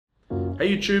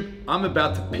Hey YouTube, I'm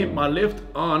about to pimp my lift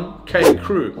on Katie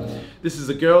Crewe. This is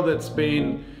a girl that's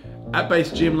been at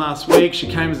Base Gym last week. She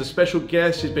came as a special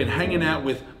guest. She's been hanging out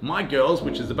with my girls,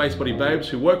 which is the Base Body Babes,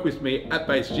 who work with me at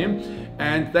Base Gym,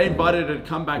 and they invited her to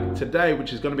come back today,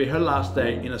 which is going to be her last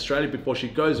day in Australia before she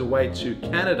goes away to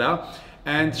Canada.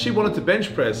 And she wanted to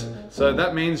bench press, so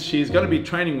that means she's going to be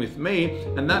training with me,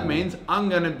 and that means I'm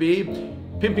going to be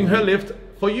pimping her lift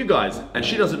for you guys. And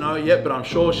she doesn't know it yet, but I'm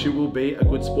sure she will be a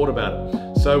good sport about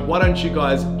it. So why don't you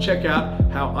guys check out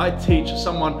how I teach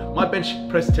someone my bench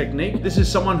press technique. This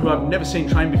is someone who I've never seen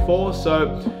train before,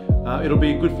 so it'll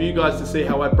be good for you guys to see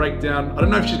how I break down. I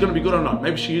don't know if she's going to be good or not.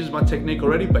 Maybe she uses my technique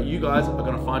already, but you guys are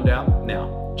going to find out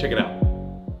now. Check it out.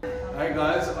 Hey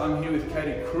guys, I'm here with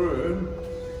Katie Crewe.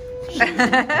 She's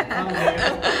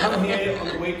come here on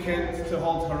the weekend to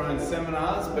hold her own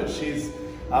seminars, but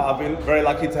I've been very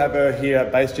lucky to have her here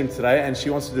at Base Gym today, and she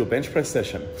wants to do a bench press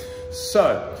session.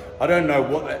 So I don't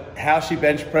know how she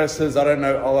bench presses. I don't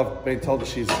know. All I've been told that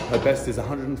her best is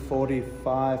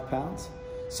 145 pounds,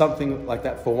 something like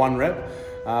that for one rep.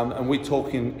 And we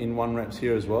talk in one reps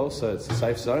here as well, so it's a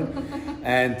safe zone.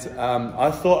 And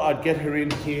I thought I'd get her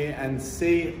in here and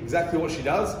see exactly what she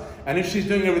does. And if she's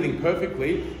doing everything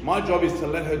perfectly, my job is to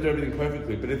let her do everything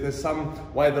perfectly. But if there's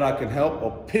some way that I can help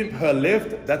or pimp her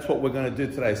lift, that's what we're going to do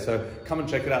today. So come and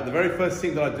check it out. The very first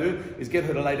thing that I do is get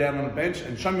her to lay down on a bench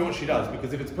and show me what she does.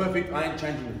 Because if it's perfect, I ain't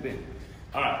changing a thing.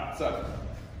 All right, so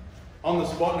on the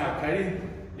spot now, Katie.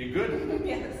 You good?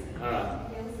 Yes. All right.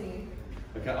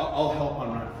 Okay, I'll help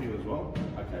unwrap for you as well.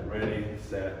 Okay, ready,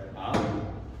 set, up.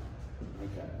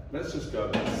 Okay, let's just go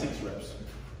about 6 reps.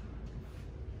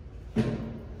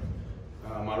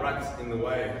 My rack's in the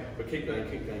way, but keep going,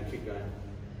 keep going, keep going.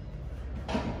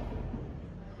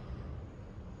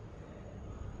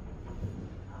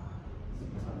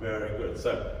 Very good.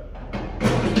 So,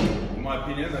 in my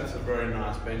opinion, that's a very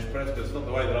nice bench press, but it's not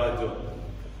the way that I do it.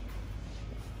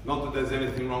 Not that there's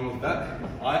anything wrong with that.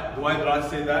 The way that I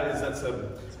see that is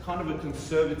it's kind of a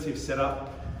conservative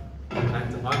setup,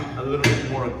 and I'm a little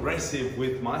bit more aggressive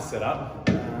with my setup.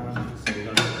 So we're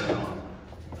going to put that on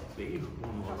B,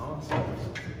 one more last.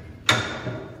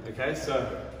 Okay, so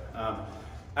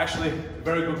actually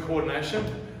very good coordination.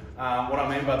 What I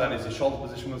mean by that is your shoulder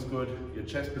position was good, your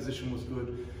chest position was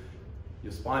good,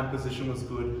 your spine position was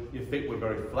good, your feet were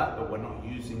very flat, but we're not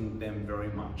using them very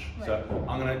much. Right. So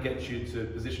I'm going to get you to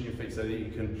position your feet so that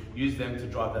you can use them to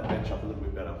drive that bench up a little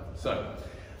bit better. So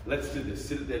let's do this.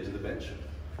 Sit at the edge of the bench.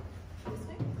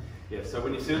 Yeah, so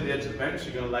when you sit at the edge of the bench,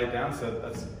 you're going to lay down, so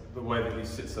that's the way that you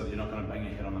sit so that you're not going to bang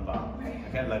your head on the bar. Right.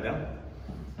 Okay, lay down.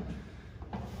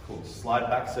 Cool. Slide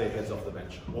back so your head's off the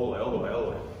bench. All the way, all the way, all the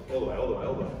way. All the way, all the way,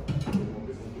 all the way.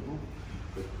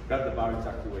 Good. Grab the bar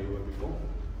exactly where you were before.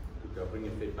 Go, bring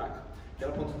your feet back. Get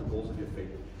up onto the balls of your feet.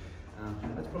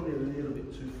 That's probably a little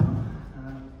bit too far.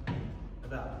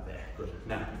 About there. Good.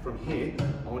 Now, from here,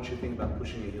 I want you to think about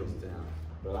pushing your heels down.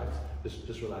 Relax.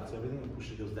 Just relax everything and push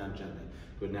your heels down gently.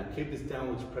 Good. Now, keep this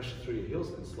downwards pressure through your heels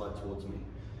and slide towards me.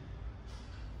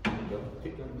 Go.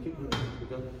 Keep going. Keep going. Keep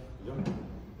going. Keep going.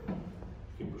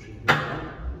 Keep pushing your heels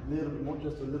down. A little bit more.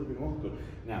 Just a little bit more. Good.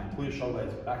 Now, pull your shoulder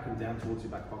blades back and down towards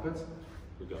your back pockets.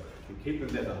 Good go. And keep them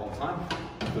there the whole time.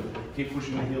 Good. Keep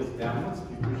pushing your heels downwards.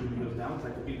 Keep pushing your heels downwards.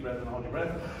 Take a big breath and hold your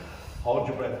breath. Hold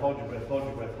your breath, hold your breath, hold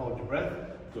your breath, hold your breath.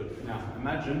 Good. Now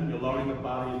imagine you're lowering the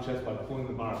bar to your chest by pulling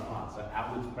the bar apart. So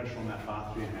outwards pressure on that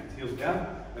bar through your hands. Heels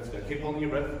down. Let's go. Keep holding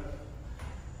your breath.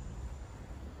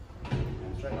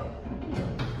 And straight up.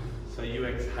 So you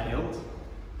exhaled,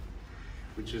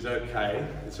 which is okay.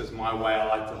 It's just my way. I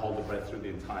like to hold the breath through the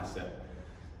entire set.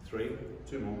 3,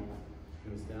 2 more.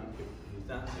 Heels down, keep heels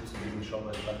down, just bring the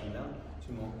shoulders back and down.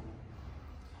 2 more.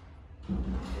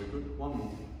 Very good. 1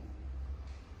 more.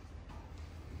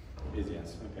 Easy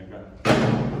as. Okay, go.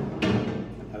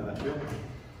 How did that feel?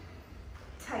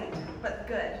 Tight, but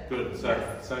good. Good.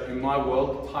 So in my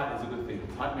world, tight is a good thing.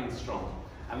 Tight means strong,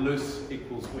 and loose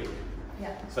equals weak.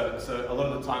 Yeah. So a lot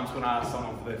of the times when I ask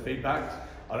someone for their feedback,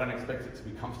 I don't expect it to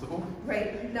be comfortable.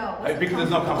 Right, no. Because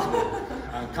it's not comfortable.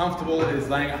 Comfortable is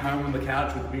laying at home on the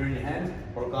couch with beer in your hand,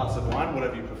 or a glass of wine,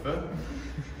 whatever you prefer.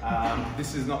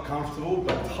 This is not comfortable,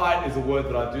 but tight is a word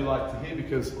that I do like to hear,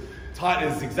 because tight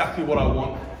is exactly what I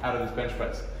want out of this bench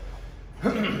press.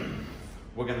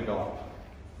 We're going to go up.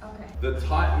 Okay. The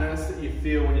tightness that you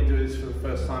feel when you do this for the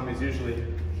first time is usually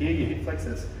here, your hip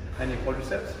flexors and your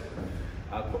quadriceps.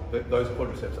 Those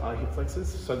quadriceps are hip flexors,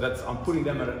 so I'm putting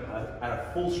them at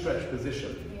a full stretch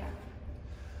position.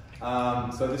 Yeah.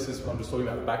 So this is, I'm just talking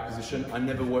about back position. I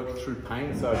never work through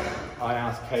pain, so I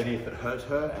asked Katie if it hurt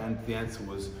her, and the answer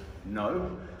was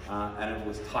no, and it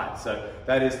was tight. So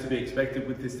that is to be expected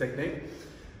with this technique.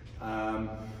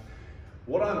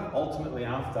 What I'm ultimately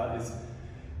after is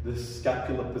the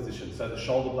scapular position. So the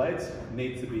shoulder blades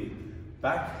need to be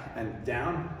back and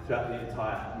down throughout the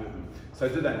entire movement. So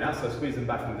do that now, so squeeze them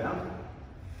back and down.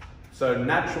 So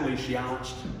naturally she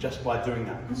arched just by doing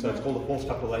that. So it's called a false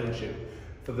relationship.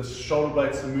 For the shoulder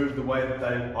blades to move the way that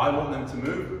I want them to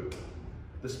move,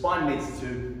 the spine needs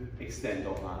to extend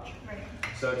or arch. Right.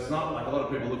 So it's not like a lot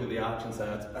of people look at the arch and say,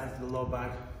 oh, it's back to the lower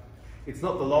back. It's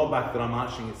not the lower back that I'm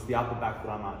arching, it's the upper back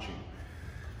that I'm arching.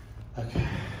 Okay,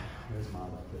 where's my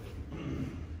other bit?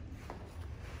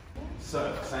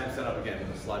 So, same setup again,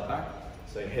 slide back.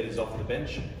 So your head is off the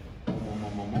bench.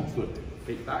 More. Good.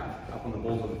 Feet back, up on the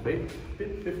balls of the feet.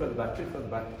 Bit further back, bit further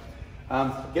back.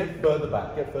 Get further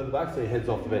back so your head's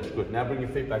off the bench. Good. Now bring your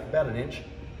feet back about an inch.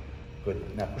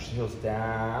 Good. Now push the heels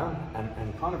down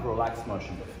and kind of relaxed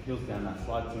motion. Heels down now.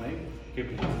 Slide to me.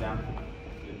 Keep the heels down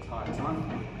the entire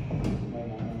time.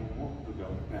 More. Good go.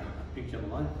 Now, pinky on the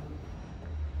line.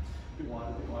 A bit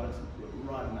wider,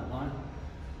 right in that line.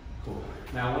 Cool.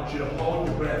 Now I want you to hold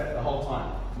your breath the whole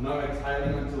time. No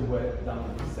exhaling until we're done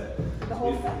with this set. The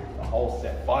whole set? The whole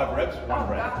set. 5 reps, 1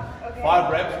 breath. God. Okay.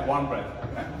 5 reps, 1 breath.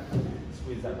 Okay.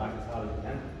 Squeeze that back as hard as you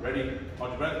can. Ready?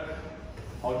 Hold your breath.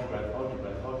 Hold your breath, hold your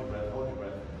breath, hold your breath, hold your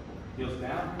breath. Heels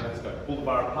down. Let's go. Pull the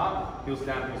bar apart. Heels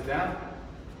down, heels down.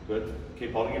 Good.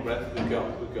 Keep holding your breath. Good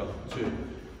girl, good girl. 2.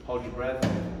 Hold your breath.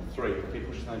 3. Keep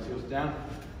pushing those heels down.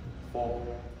 4.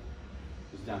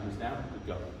 Heels down, heels down. Good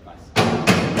girl. Nice.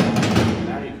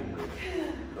 Now you can breathe.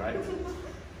 Great.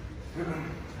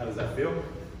 How does that feel?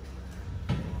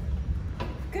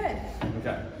 Good.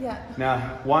 Okay. Yeah. Now,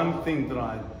 one thing that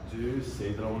I do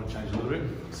see that I want to change a little bit.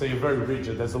 So you're very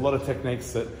rigid. There's a lot of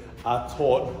techniques that are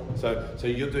taught. So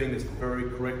you're doing this very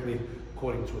correctly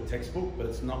according to a textbook, but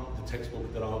it's not the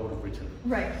textbook that I would have written.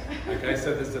 Right. Okay,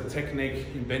 so there's a technique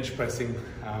in bench pressing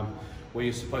where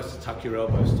you're supposed to tuck your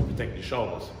elbows to protect your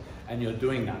shoulders, and you're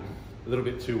doing that a little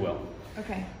bit too well.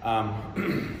 Okay.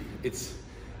 It's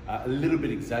a little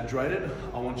bit exaggerated.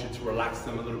 I want you to relax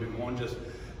them a little bit more and just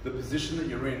the position that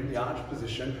you're in, the arch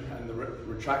position, and the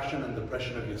retraction and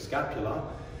depression of your scapula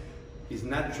is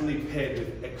naturally paired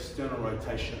with external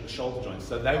rotation of the shoulder joints.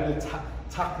 So they will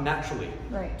tuck naturally.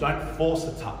 Right. Don't force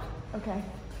a tuck. Okay.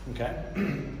 Okay?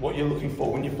 What you're looking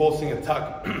for when you're forcing a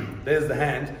tuck, there's the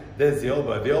hand, there's the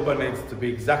elbow. The elbow needs to be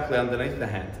exactly underneath the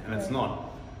hand, and it's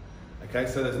not. Okay,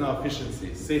 so there's no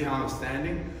efficiency. See how I'm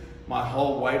standing? My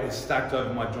whole weight is stacked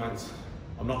over my joints.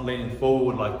 I'm not leaning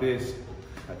forward like this.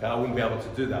 Okay, I wouldn't be able to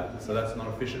do that, so that's not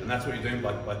efficient. And that's what you're doing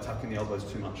by tucking the elbows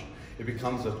too much. It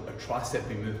becomes a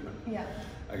tricepy movement. Yeah.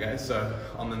 Okay, so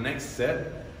on the next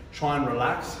set, try and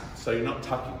relax so you're not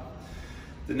tucking.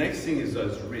 The next thing is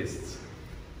those wrists.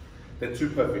 They're too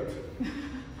perfect.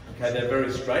 Okay, they're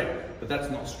very straight, but that's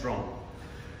not strong.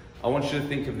 I want you to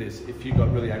think of this. If you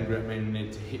got really angry at me and you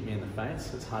needed to hit me in the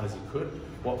face as hard as you could,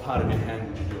 what part of your hand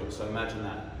would you do it? So imagine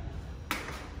that.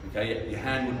 Okay, your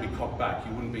hand would be cocked back.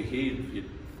 You wouldn't be here, you'd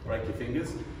break your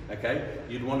fingers. Okay,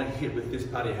 you'd want to hit with this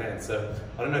part of your hand. So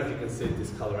I don't know if you can see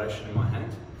discoloration in my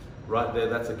hand. Right there,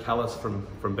 that's a callus from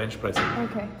bench pressing.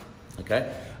 Okay.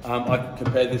 Okay, I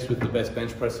compare this with the best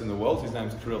bench presser in the world. His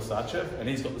name's Kirill Sarchev, and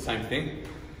he's got the same thing.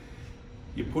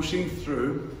 You're pushing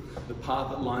through the part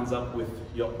that lines up with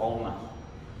your ulna.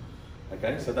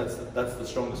 Okay, so that's the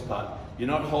strongest part. You're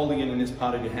not holding it in this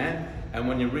part of your hand, and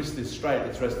when your wrist is straight,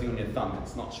 it's resting on your thumb.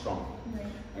 It's not strong. Right.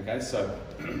 Okay, so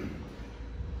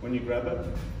when you grab it,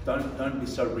 don't be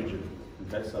so rigid.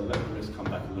 Okay, so let the wrist come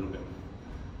back a little bit.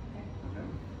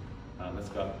 Okay, let's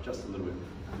go up just a little bit.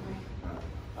 Okay.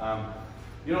 All right.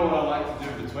 You know what I like to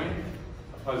do in between?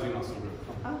 Opposing muscle group.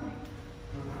 Okay.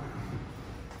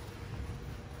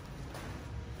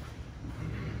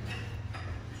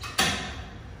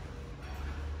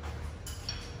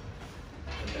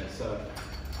 Okay, so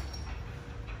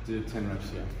do 10 reps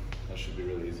here. That should be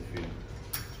really easy for you.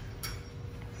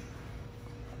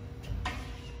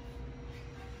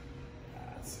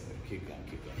 That's it. Keep going,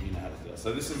 keep going. You know how to do it.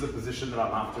 So this is the position that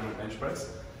I'm after in a bench press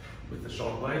with the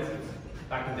shoulder blades,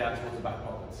 back and down towards the back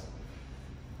pockets.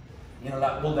 You know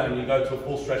that pull down, you go to a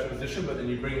full stretch position, but then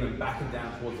you bring them back and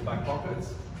down towards the back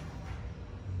pockets.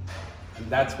 And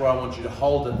that's where I want you to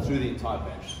hold it through the entire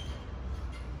bench.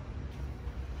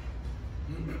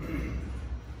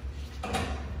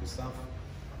 Good stuff.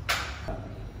 Do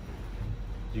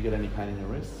you get any pain in your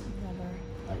wrist?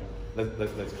 Never.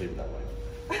 Okay, let's keep it that way.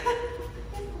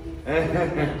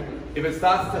 If it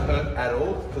starts to hurt at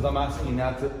all, because I'm asking you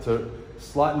now to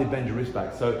slightly bend your wrist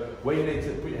back. So where you need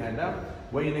to put your hand out,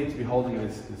 where you need to be holding it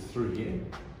is through here.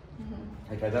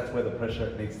 Okay, that's where the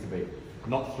pressure needs to be.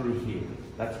 Not through here.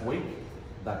 That's weak,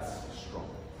 that's strong.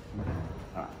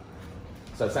 All right.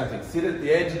 So same thing, sit at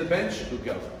the edge of the bench, good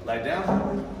go. Lay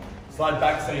down, slide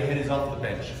back so your head is off the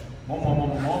bench.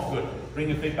 More, good. Bring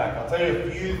your feet back. I'll tell you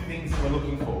a few things we're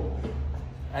looking for.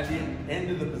 At the end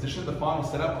of the position, the final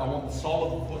setup, I want the sole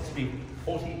of the foot to be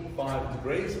 45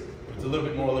 degrees. If it's a little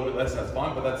bit more, a little bit less, that's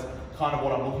fine, but that's kind of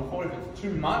what I'm looking for. If it's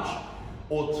too much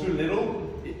or too little,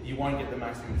 you won't get the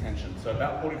maximum tension. So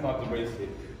about 45 degrees here.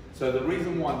 So the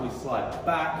reason why we slide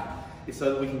back is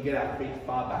so that we can get our feet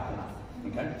far back enough,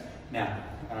 okay? Now,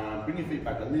 bring your feet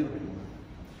back a little bit more.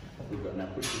 We've got now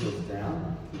push the heels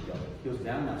down. We've got heels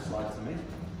down, now slide to me.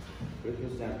 Good,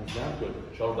 heels down, good.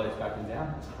 Shoulder blades back and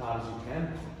down, as hard as you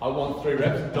can. I want 3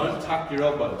 reps. Don't tuck your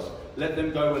elbows. Let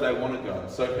them go where they want to go.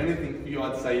 So if anything for you,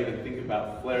 I'd say even think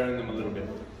about flaring them a little bit.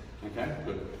 Okay,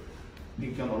 good.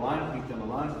 Pinky on the line, pinky on the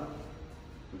line.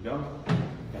 Good go.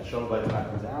 Okay, shoulder blades back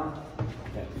and down.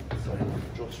 Okay, sorry,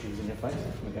 drawstrings in your face.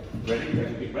 Okay,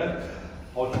 ready, big breath.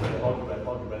 Hold your breath, hold your breath,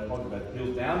 hold your breath, hold your breath.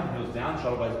 Heels down,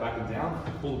 shoulder blades back and down.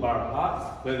 Pull the bar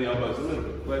apart, flare the elbows a little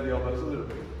bit, flare the elbows a little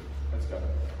bit. Let's go.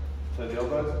 Flare the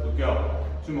elbows, good go.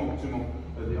 Two more.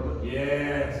 Flare the elbows,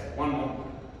 yes. One more.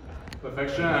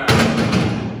 Perfection.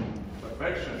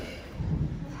 Perfection.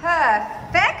 How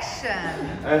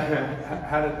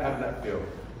did that feel?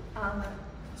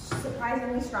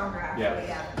 Surprisingly stronger, actually.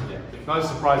 Yeah. It's no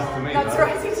surprise to me. Not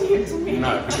surprising to you, to me.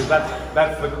 No, because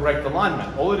that's the correct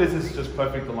alignment. All it is just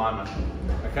perfect alignment.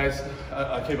 Okay, so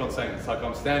I keep on saying it's like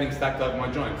I'm standing stacked over my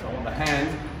joints. I want the hand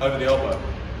over the elbow.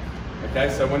 Okay,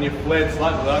 so when you're flared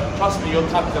slightly, trust me, you're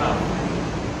tucked enough.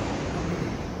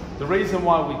 The reason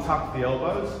why we tuck the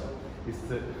elbows is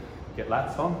to get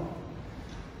lats on,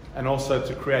 and also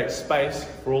to create space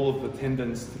for all of the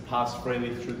tendons to pass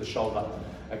freely through the shoulder.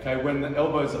 Okay, when the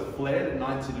elbows are flared at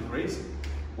 90 degrees,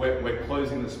 we're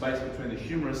closing the space between the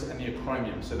humerus and the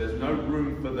acromion, so there's no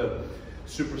room for the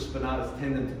supraspinatus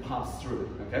tendon to pass through.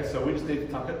 Okay, so we just need to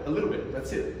tuck it a little bit,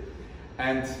 that's it.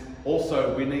 And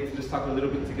also, we need to just tuck a little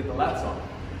bit to get the lats on.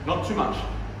 Not too much,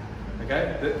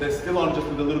 okay? They're still on just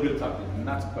with a little bit of tucking, and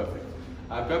that's perfect.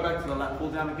 Go back to the lat pull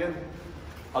down again.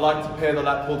 I like to pair the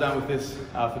lat pull down with this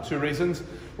for 2 reasons.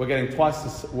 We're getting twice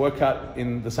this workout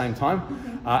in the same time.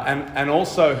 And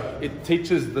also, it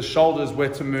teaches the shoulders where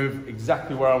to move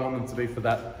exactly where I want them to be for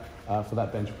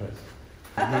that bench press.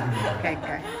 Okay,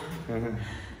 great.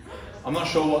 I'm not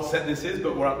sure what set this is,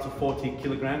 but we're up to 40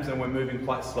 kilograms and we're moving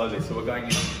quite slowly. So we're going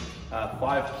in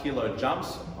 5 kilo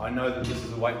jumps. I know that this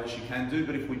is a weight that you can do,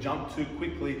 but if we jump too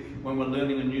quickly when we're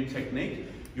learning a new technique,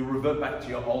 you'll revert back to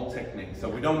your old technique. So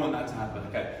we don't want that to happen.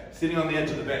 Okay, sitting on the edge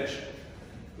of the bench,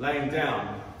 laying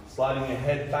down, sliding your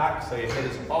head back so your head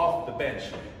is off the bench,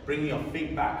 bringing your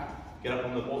feet back. Get up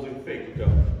on the balls of your feet, good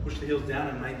go. Push the heels down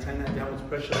and maintain that downwards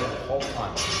pressure the whole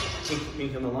time.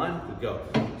 Pink on the line, good go.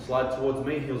 Slide towards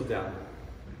me, heels down.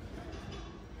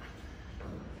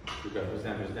 Good go, heels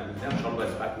down, shoulder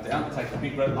blades back and down. Take a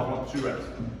big breath, I want 2 reps.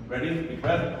 Ready, big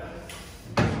breath.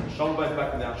 Shoulder blades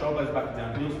back and down,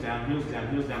 heels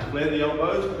down. Flare the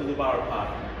elbows, pull the bar apart.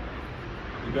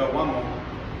 Good go, 1 more.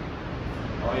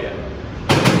 Oh yeah.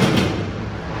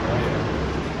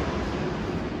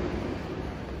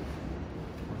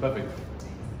 Perfect.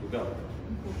 Good go.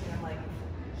 Like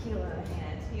heel of the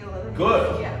hand, heel of the hand.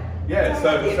 Good. Yeah. So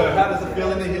how does it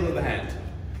feel in the heel of the hand?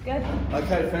 Good.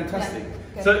 Okay, fantastic.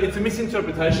 Good. So it's a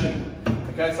misinterpretation.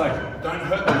 Okay, it's like don't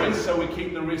hurt the wrist, so we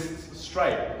keep the wrists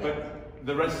straight, but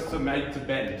the wrists are made to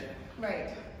bend. Right.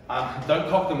 Don't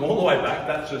cock them all the way back.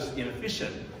 That's just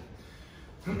inefficient.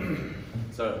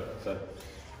 So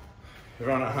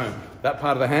everyone at home, that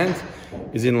part of the hand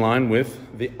is in line with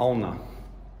the ulna.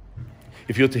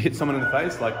 If you were to hit someone in the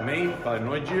face, like me, if I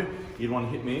annoyed you, you'd want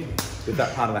to hit me with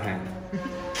that part of the hand.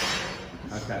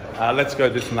 Okay, let's go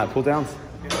do some lat pull downs.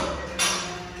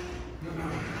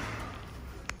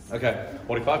 Okay,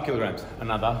 45 kilograms,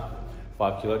 another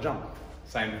 5 kilo jump.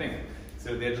 Same thing,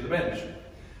 sit at the edge of the bench.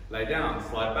 Lay down,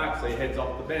 slide back so your head's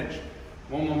off the bench.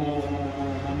 More.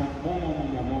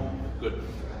 Good,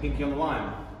 pinky on the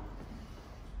line.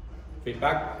 Feet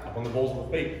back, up on the balls of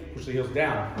the feet. Push the heels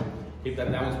down. Keep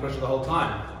that downwards pressure the whole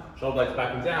time. Shoulder blades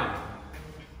back and down.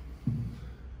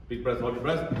 Big breath, hold your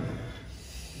breath.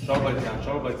 Shoulder blades down,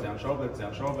 shoulder blades down, shoulder blades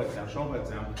down, shoulder blades down, shoulder blades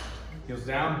down. Heels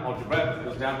down, hold your breath.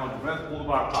 Heels down, hold your breath. Pull the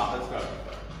bar apart, let's go.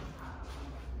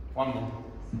 1 more.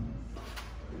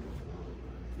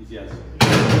 Easy as.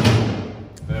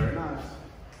 Very nice.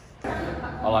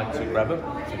 I like to grab it,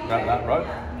 grab that rope.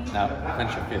 Now,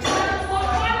 clench your fist.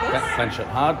 Okay, clench it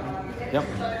hard. Yep.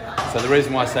 So the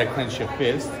reason why I say clench your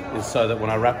fist is so that when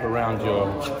I wrap around your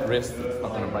wrist, it's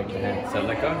not going to break your hand. So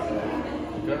let go.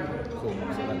 Yep. Cool.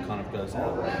 So that kind of goes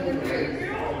out.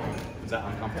 Is that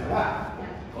uncomfortable?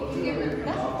 Okay,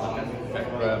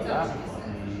 grab that.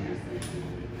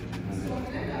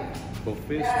 Full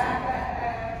fist.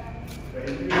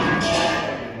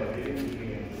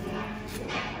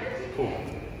 Cool.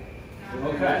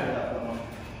 Okay.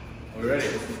 Are we ready?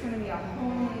 This is going to be a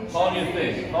Whole new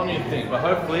thing. But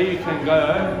hopefully you can go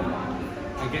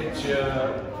and get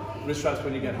your wrist straps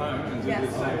when you get home and do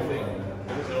the same thing.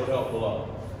 It'll help a lot.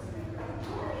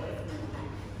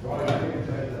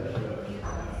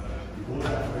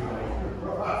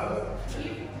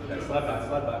 Okay, slide back.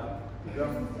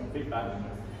 Feet back.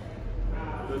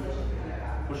 Good.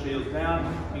 Push the heels down,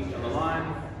 feet on the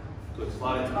line. Good,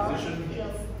 slide into position.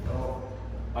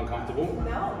 Uncomfortable?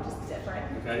 No, just different.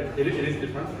 Okay, it is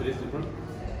different,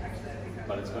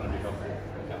 but it's going to be helpful.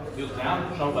 Okay. Heels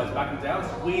down, shoulder blades back and down,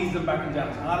 squeeze them back and down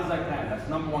as hard as I can. That's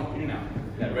number one cue now.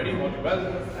 Okay, ready? Hold your breath.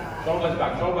 Shoulder blades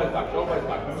back, shoulder blades back, shoulder blades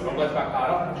back, shoulder blades back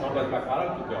harder, shoulder blades back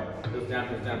harder. Good go. Heels down,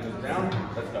 heels down, heels down.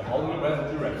 Let's go. Hold your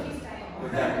breath, 2 reps. Heels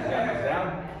down, heels down, heels down.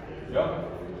 Good go.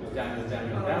 Heels down, heels down,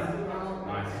 heels down.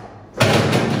 Nice.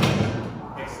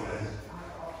 Excellent.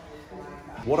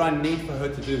 What I need for her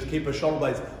to do is keep her shoulder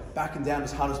blades back and down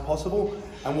as hard as possible.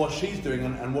 And what she's doing,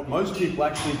 and what most people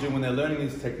actually do when they're learning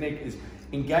this technique, is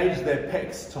engage their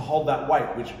pecs to hold that weight,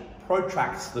 which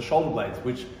protracts the shoulder blades,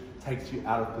 which takes you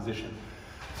out of position.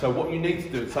 So what you need to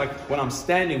do, it's like when I'm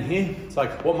standing here, it's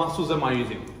like, what muscles am I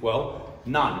using? Well,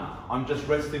 none. I'm just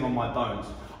resting on my bones.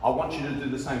 I want you to do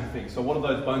the same thing. So what are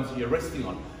those bones that you're resting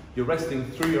on? You're resting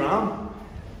through your arm.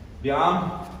 The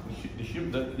arm,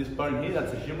 this bone here,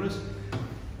 that's the humerus,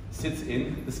 sits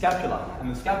in the scapula,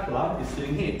 and the scapula is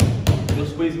sitting here. You're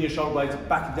squeezing your shoulder blades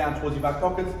back and down towards your back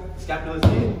pockets, the scapula's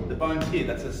here, the bone's here.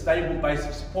 That's a stable base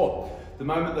of support. The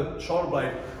moment the shoulder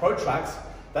blade protracts,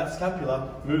 that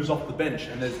scapula moves off the bench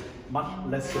and there's much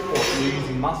less support. You're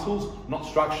using muscles, not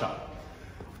structure.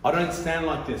 I don't stand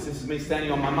like this. This is me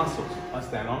standing on my muscles. I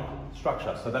stand on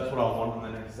structure. So that's what I want on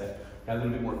the next set. Okay, a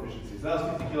little bit more efficiency. So that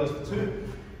was 50 kilos for 2.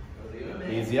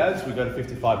 Easy as. We go to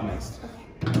 55 next.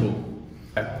 Cool.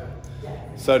 Okay.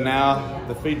 So now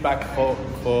the feedback for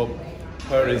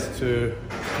her is to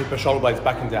keep her shoulder blades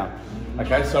back and down.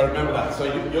 Okay, so remember that. So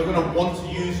you're going to want to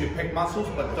use your pec muscles,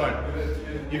 but don't.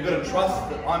 You've got to trust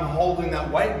that I'm holding that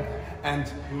weight,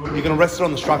 and you're going to rest it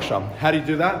on the structure. How do you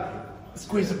do that?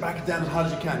 Squeeze it back and down as hard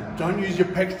as you can. Don't use your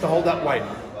pecs to hold that weight.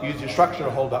 Use your structure to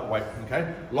hold that weight,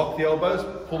 okay? Lock the elbows,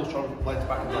 pull the shoulder blades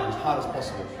back and down as hard as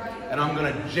possible. And I'm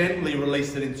going to gently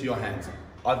release it into your hands.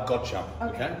 I've got you,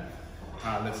 okay?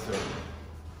 All right, let's do it.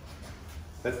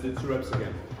 Let's do 2 reps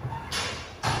again.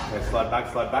 Okay, slide back,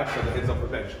 so the head's off the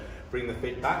bench. Bring the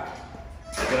feet back,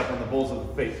 get up on the balls of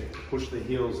the feet. Push the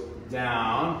heels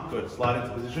down, good. Slide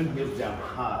into position, heels down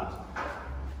hard.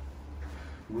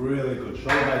 Really good.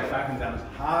 Shoulder blades back and down as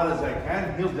hard as they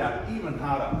can. Heels down even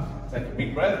harder. Take a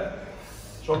big breath.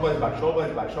 Shoulder blades back, shoulder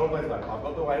blades back, shoulder blades back. I've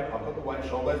got the weight.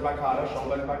 Shoulder blades back harder,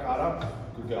 shoulder blades back harder.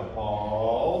 Good go.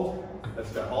 Hold.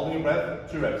 Let's go. Holding your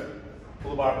breath. 2 reps.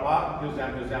 Pull the bar apart. Heels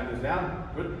down, heels down, heels down.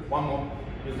 Good. 1 more.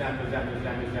 Heels down, heels down, heels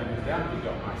down, heels down, heels down. Good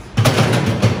go. Nice.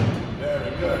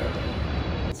 Very good.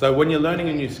 So when you're learning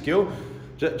a new skill,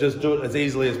 just do it as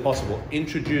easily as possible.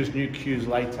 Introduce new cues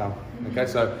later. Okay,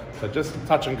 so just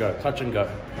touch and go.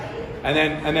 And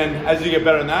then as you get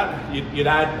better in that, you'd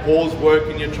add pause work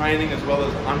in your training as well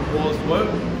as unpaused work.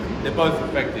 They're both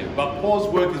effective. But pause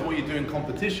work is what you do in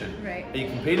competition. Right. Are you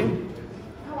competing?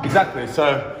 Exactly.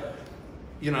 So,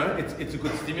 you know, it's a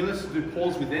good stimulus to do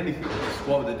pause with anything.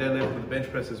 Squat with the deadlift with the bench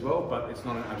press as well, but it's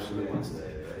not an absolute must.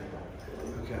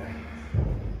 Okay.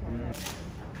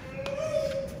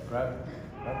 Grab.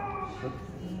 Good.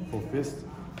 Full fist.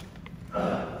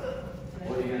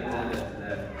 What are you going to do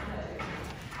there?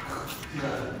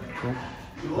 Cool.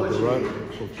 Hold the rope.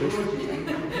 Full fist.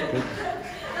 Good.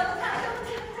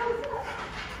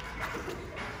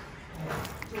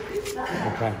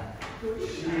 Okay.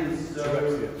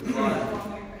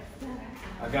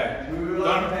 Okay.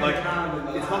 Don't, like,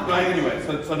 it's not going anywhere,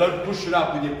 so don't push it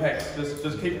up with your pecs.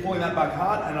 Just keep pulling that back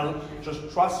hard, and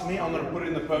just trust me, I'm going to put it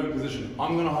in the perfect position.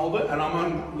 I'm going to hold it, and I'm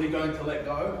only going to let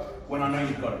go when I know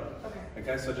you've got it.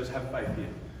 Okay, so just have faith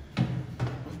here.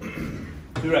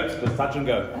 2 reps, just touch and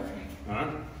go.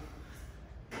 Alright?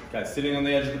 Okay, sitting on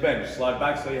the edge of the bench, slide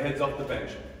back so your head's off the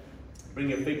bench. Bring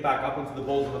your feet back up onto the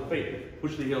balls of the feet.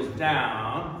 Push the heels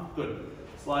down. Good.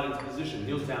 Slide into position.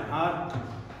 Heels down hard.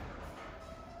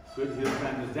 Good. Heels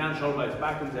down. Shoulder blades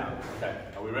back and down. Okay.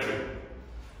 Are we ready?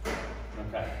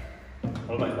 Okay.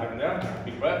 Shoulder blades back and down.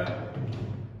 Big breath.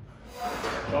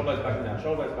 Shoulder blades back and down.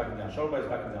 Shoulder blades back and down. Shoulder blades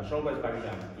back and down. Shoulder blades back and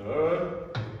down.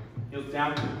 Good. Heels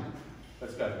down.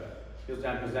 Let's go. Heels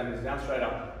down, straight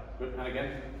up. Good, and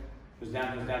again. Heels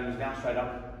down, straight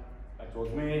up. Back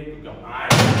towards me. Good, go.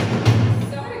 Nice.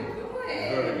 So good.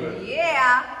 Very good.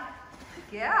 Yeah.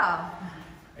 Yeah.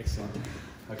 Excellent.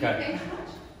 Okay.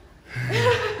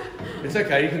 It's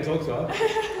okay, you can talk to her.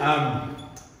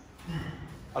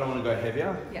 I don't want to go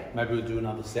heavier. Yeah. Maybe we'll do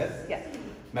another set. Yeah.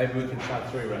 Maybe we can try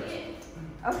 3 reps.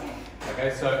 Okay. Okay,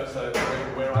 so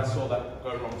where I saw that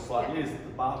go wrong slightly is the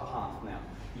bar path now.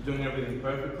 You're doing everything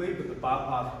perfectly, but the bar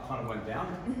path kind of went down.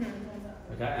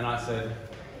 Mm-hmm. Okay, and I said,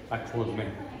 back towards me.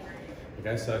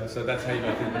 Okay, so that's how you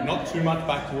go through. But not too much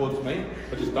back towards me,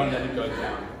 but just don't let it go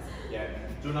down. Yeah,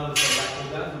 do another set back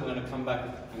towards that, and we're going to come back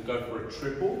and go for a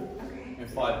triple in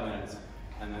 5 minutes.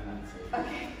 And then that's it.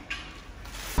 Okay.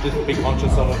 Just be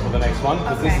conscious of it for the next one,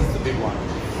 because this is the big one.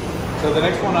 So the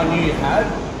next one I knew you had,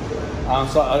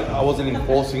 so I wasn't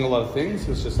enforcing a lot of things. It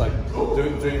was just like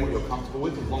doing what you're comfortable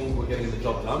with, as long as we're getting the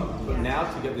job done. But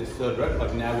now to get this 3rd rep,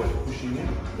 like now we're pushing you.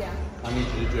 Yeah. I need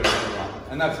you to do everything right,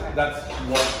 and that's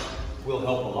what will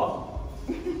help a lot.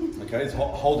 Okay, it's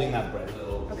holding that breath.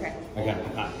 Okay. Okay.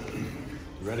 Right.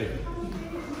 Ready?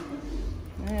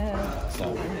 Yeah.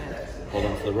 So hold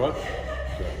on to the rope.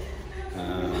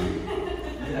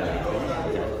 Okay,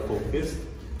 full fist.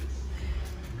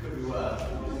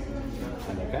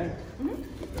 And okay. Full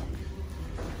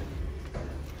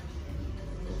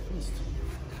fist.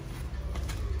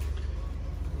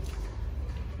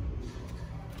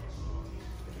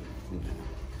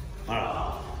 All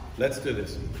right, let's do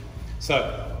this. So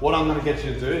what I'm going to get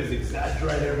you to do is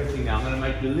exaggerate everything now. I'm going to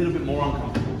make you a little bit more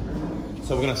uncomfortable.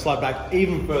 So we're going to slide back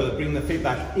even further, bring the feet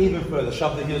back even further,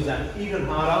 shove the heels down even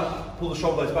harder, pull the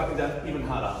shoulder blades back and down even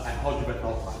harder, and hold your breath the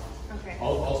whole time. Okay.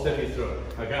 I'll step you through it.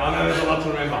 Okay, I know there's a lot to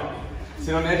remember.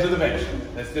 Sit on the edge of the bench.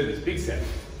 Let's do this. Big step.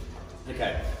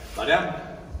 Okay, lie down.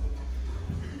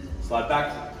 Slide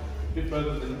back. A bit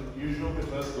further than usual. A bit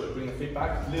further. Good. Bring the feet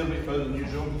back. A little bit further than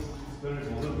usual. A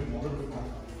little bit more.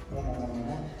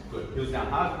 More. Good. Heels down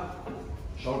hard.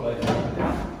 Shoulder blades back and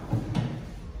down.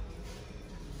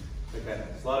 Okay,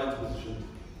 slide into position.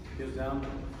 Heels down.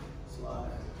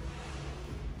 Slide.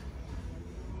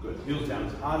 Good. Heels down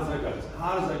as hard as they go. As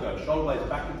hard as they go. Shoulder blades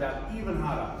back and down even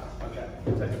harder. Okay.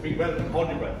 Take a big breath and hold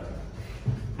your breath.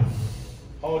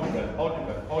 Hold your breath. Hold your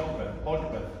breath. Hold your breath. Hold your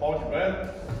breath. Hold your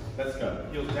breath. Let's go.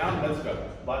 Heels down. Let's go.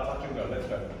 Light touch and go. Let's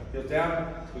go. Heels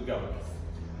down. Good go.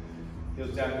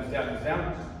 Heels down. Heels down. Heels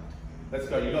down. Let's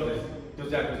go. You got this.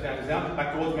 Heels down. Heels down. Heels down.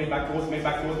 Back towards me. Back towards me.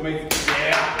 Back towards me.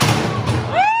 Yeah.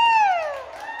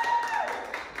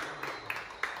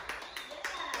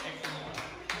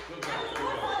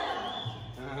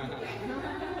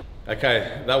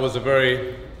 Okay, that was a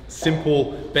very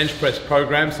simple bench press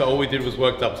program. So all we did was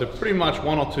worked up to pretty much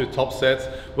 1 or 2 top sets.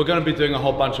 We're going to be doing a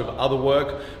whole bunch of other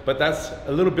work, but that's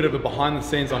a little bit of a behind the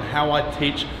scenes on how I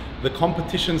teach the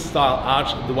competition style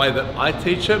arch the way that I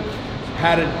teach it.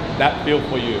 How did that feel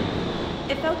for you?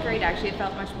 It felt great, actually. It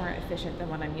felt much more efficient than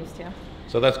what I'm used to.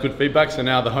 So that's good feedback. So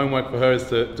now the homework for her is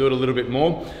to do it a little bit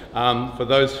more. For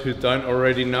those who don't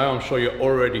already know, I'm sure you're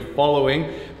already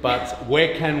following, but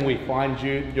where can we find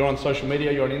you? You're on social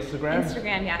media, you're on Instagram?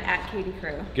 Instagram, yeah, at Katie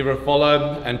Crewe. Give her a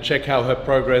follow and check how her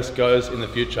progress goes in the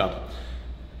future.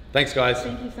 Thanks, guys.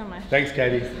 Thank you so much. Thanks,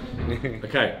 Katie.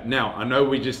 Okay, now I know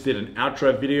we just did an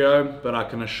outro video, but I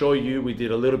can assure you we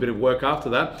did a little bit of work after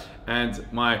that. And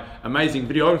my amazing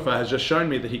videographer has just shown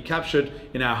me that he captured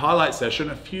in our highlight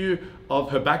session a few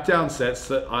of her back down sets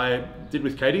that I did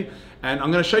with Katie. And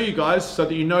I'm going to show you guys so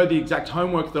that you know the exact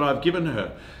homework that I've given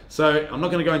her. So I'm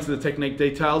not going to go into the technique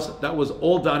details. That was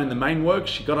all done in the main work.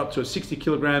 She got up to a set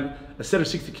of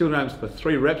 60 kilograms for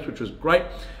 3 reps, which was great.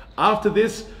 After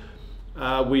this,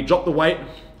 we dropped the weight.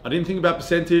 I didn't think about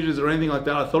percentages or anything like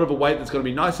that. I thought of a weight that's going to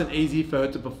be nice and easy for her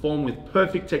to perform with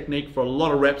perfect technique for a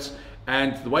lot of reps.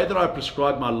 And the way that I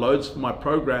prescribe my loads for my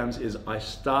programs is I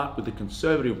start with a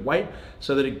conservative weight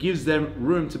so that it gives them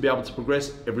room to be able to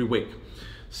progress every week.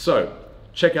 So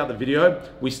check out the video.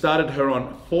 We started her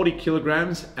on 40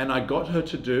 kilograms and I got her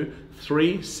to do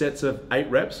 3 sets of 8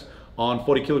 reps on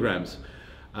 40 kilograms.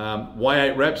 Why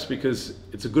 8 reps? Because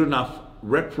it's a good enough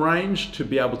rep range to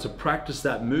be able to practice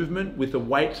that movement with a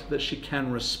weight that she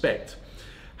can respect.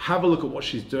 Have a look at what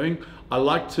she's doing. I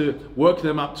like to work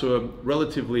them up to a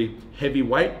relatively heavy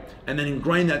weight and then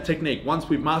ingrain that technique. Once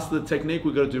we've mastered the technique,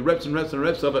 we've got to do reps and reps and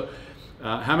reps of it.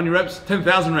 How many reps?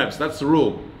 10,000 reps, that's the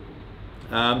rule.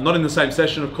 Not in the same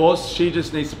session, of course. She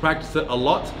just needs to practice it a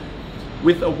lot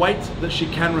with a weight that she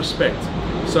can respect.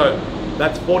 So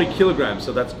that's 40 kilograms,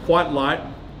 so that's quite light.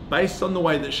 based on the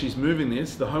way that she's moving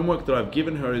this, the homework that I've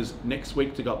given her is next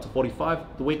week to go up to 45,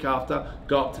 the week after,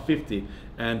 go up to 50.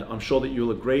 And I'm sure that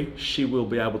you'll agree, she will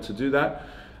be able to do that.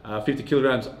 50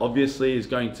 kilograms obviously is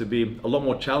going to be a lot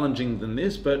more challenging than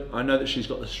this, but I know that she's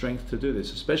got the strength to do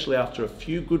this, especially after a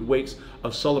few good weeks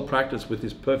of solid practice with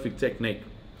this perfect technique.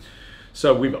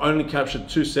 So we've only captured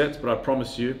 2 sets, but I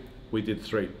promise you, we did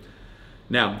 3.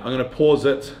 Now, I'm gonna pause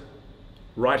it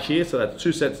right here, so that's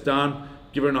 2 sets done.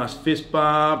 Give her a nice fist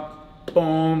bump,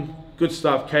 boom, good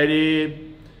stuff,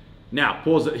 Katie. Now,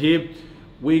 pause it here.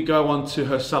 We go on to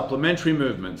her supplementary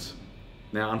movements.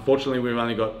 Now, unfortunately, we've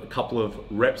only got a couple of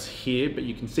reps here, but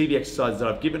you can see the exercise that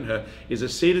I've given her is a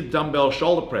seated dumbbell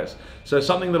shoulder press. So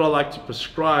something that I like to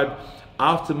prescribe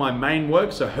after my main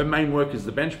work. So her main work is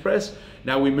the bench press.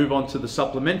 Now we move on to the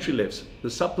supplementary lifts.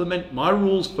 My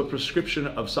rules for prescription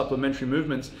of supplementary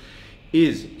movements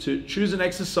is to choose an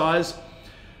exercise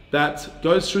that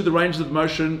goes through the ranges of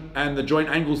motion and the joint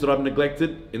angles that I've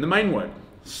neglected in the main work.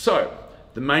 So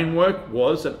the main work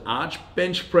was an arch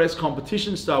bench press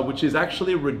competition style, which is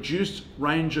actually a reduced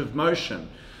range of motion.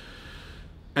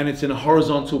 And it's in a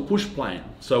horizontal push plane.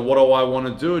 So what do I want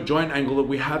to do? A joint angle that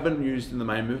we haven't used in the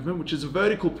main movement, which is a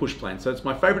vertical push plane. So it's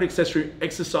my favorite accessory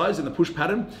exercise in the push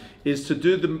pattern, is to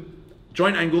do the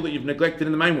joint angle that you've neglected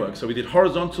in the main work. So we did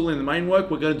horizontal in the main work,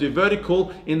 we're going to do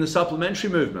vertical in the supplementary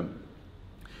movement.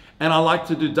 And I like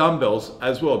to do dumbbells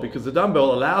as well, because the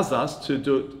dumbbell allows us to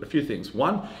do a few things.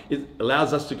 One, it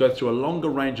allows us to go through a longer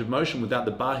range of motion without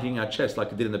the bar hitting our chest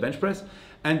like I did in the bench press.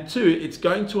 And 2, it's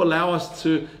going to allow us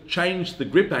to change the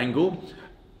grip angle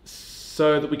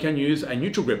so that we can use a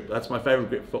neutral grip. That's my favorite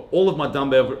grip for all of my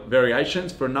dumbbell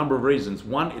variations for a number of reasons.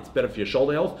 1, it's better for your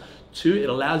shoulder health. 2, it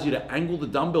allows you to angle the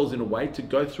dumbbells in a way to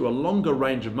go through a longer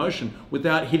range of motion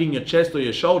without hitting your chest or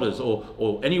your shoulders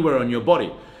or anywhere on your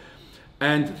body.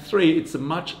 And 3, it's a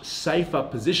much safer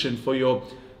position for your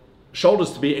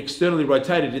shoulders to be externally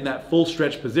rotated in that full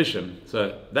stretch position.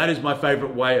 So that is my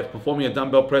favorite way of performing a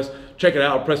dumbbell press. Check it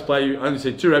out, I'll press play. You only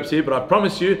see 2 reps here, but I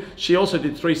promise you, she also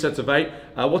did 3 sets of 8.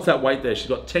 What's that weight there? She's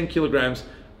got 10 kilograms.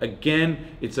 Again,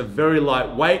 it's a very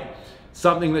light weight,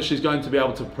 something that she's going to be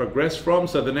able to progress from.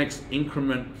 So the next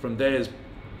increment from there is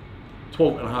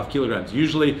 12.5 kilograms.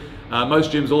 Usually,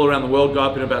 most gyms all around the world go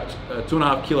up in about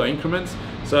 2.5 kilo increments.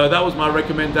 So that was my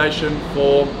recommendation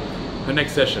for her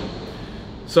next session.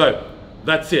 So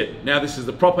that's it. Now this is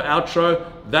the proper outro.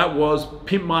 That was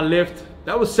Pimp My Lift.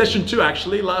 That was session 2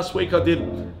 actually. Last week I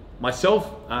did myself.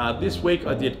 This week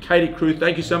I did Katie Crewe.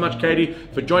 Thank you so much, Katie,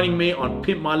 for joining me on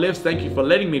Pimp My Lifts. Thank you for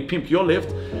letting me pimp your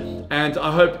lift. And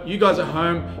I hope you guys at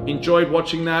home enjoyed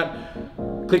watching that.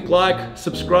 Click like,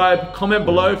 subscribe, comment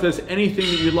below if there's anything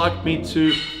that you'd like me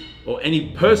to, or any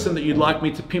person that you'd like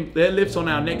me to pimp their lifts on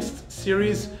our next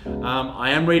series. I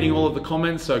am reading all of the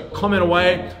comments, so comment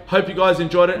away. Hope you guys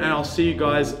enjoyed it, and I'll see you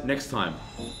guys next time.